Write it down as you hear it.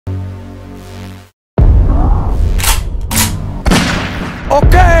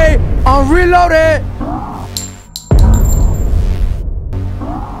Okay, I'm reloaded.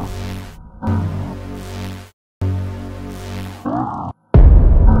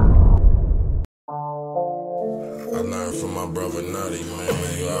 I learned from my brother Nutty, man.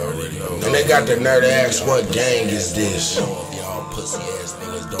 You already know. And they got the nerve to ask, what gang is this? Y'all pussy ass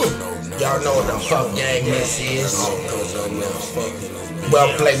niggas don't know. Y'all know what the fuck gang this is? We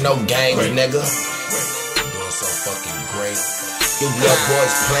don't play no games, nigga. Doing so fucking great. You little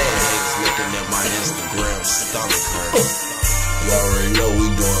boys playing. Niggas looking at my Instagram stomach hurt. You already know we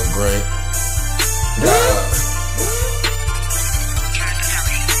doing great.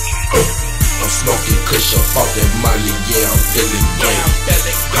 I'm smoking kush up off that Molly, yeah, I'm feeling great.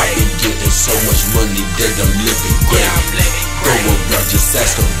 I been getting so much money that I'm living great. Go around, just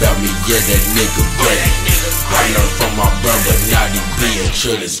ask about me, yeah, that nigga great. I learned from my brother, Nutty, being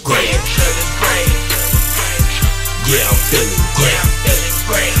chill is great. Yeah, I'm feeling great.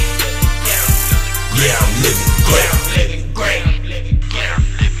 Yeah, I'm living great.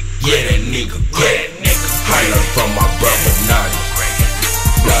 Yeah, that nigga great. I learned from my brother, Nutty.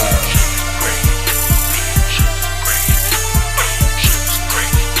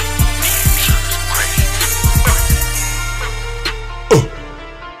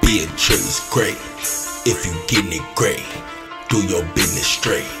 Being chill is great. If you getting it great, do your business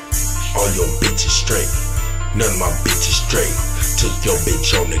straight. All your bitches straight. None of my bitches straight. Took your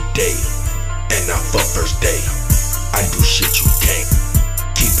bitch on the date, and I fuck first day. I do shit you can't.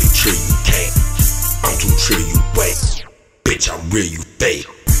 Keep it chill, you can't. I'm too chill, you wait. Bitch, I'm real, you fake.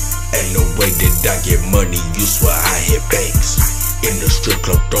 Ain't no way that I get money, you swear I hit banks. In the strip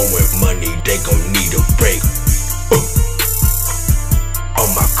club throwing money, they gon' need a break.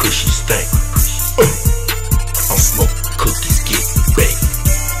 All my cushy stank. I'm smoking cookies, get baked.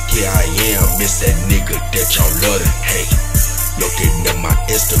 Yeah, I am, it's that nigga that y'all love to hate. Looking at my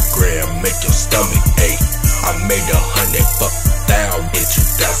Instagram, make your stomach ache. I made 100,000 in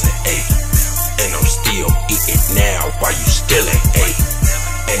 2008, and I'm still eating now while you still ain't ate.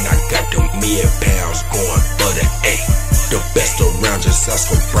 And I got them £1,000,000 going for the 8. The best around, just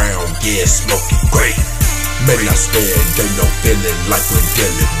ask around, yeah, smoking great. Man, I swear they no feeling like we're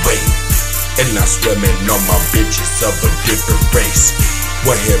dealing weight. And I swear, man, all my bitches of a different race.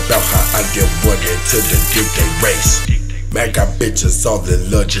 What hear about how I get wanted to the different race. Man, got bitches all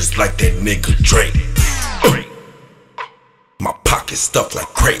in love just like that nigga Drake. My pocket stuffed like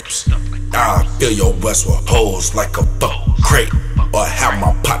crepes. I fill your west with holes like a fucking crate. Or have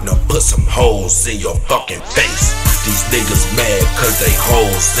my partner put some holes in your fucking face. These niggas mad cause they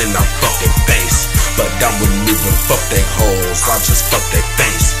holes in our fucking face. But I wouldn't even fuck they hoes, I just fuck they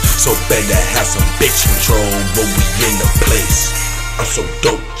face. So better have some bitch control when we in the place. I'm so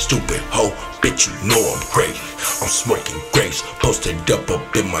dope, stupid hoe, bitch you know I'm great. I'm smoking grapes, posted up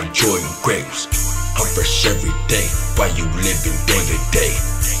in my Jordan grapes. I'm fresh every day, while you living day to day.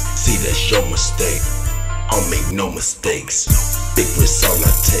 See that's your mistake, I'll make no mistakes. Big risks all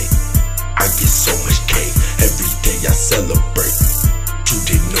I take, I get so much cake. Every day I celebrate, you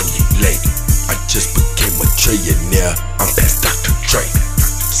didn't know you late. I just became a trillionaire, I'm past Dr. Dre.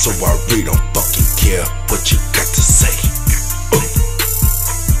 So I really don't fucking care what you got to say.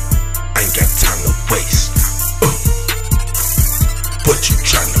 I ain't got time to waste. What you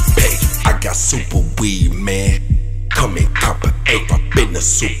tryna pay? I got super weed, man. Come and cop an ape. I've been a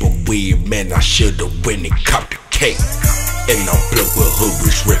super weed, man. I should've went and copped a cake. And I'm plugged with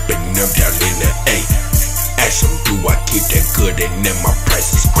hoodrich, ripping them down in the A. Ask them, do I keep that good? And then my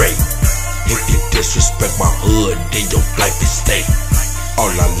price is great. If you disrespect my hood, then your life is steak. All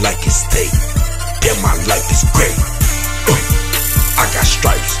I like is steak. Damn, my life is great. I got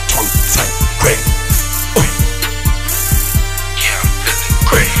stripes, tongue tight, great. Yeah, I'm feeling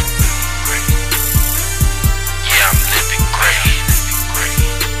great. Yeah, I'm living great.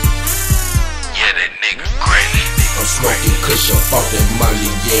 Yeah, that nigga great. I'm smoking kush up off that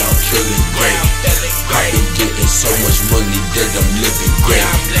Molly, yeah, I'm feeling great. I been getting so much money that I'm living great.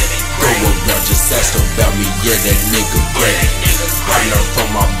 Go around, just ask about me, yeah, that nigga great. I learned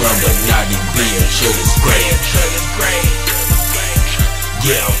from my brother, Nutty, being chill is great.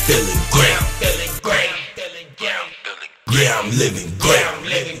 Yeah, I'm feeling great. Yeah, I'm living great.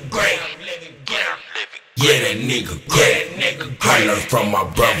 Yeah, that nigga great. I learned from my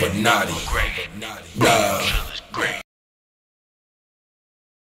brother, Nutty.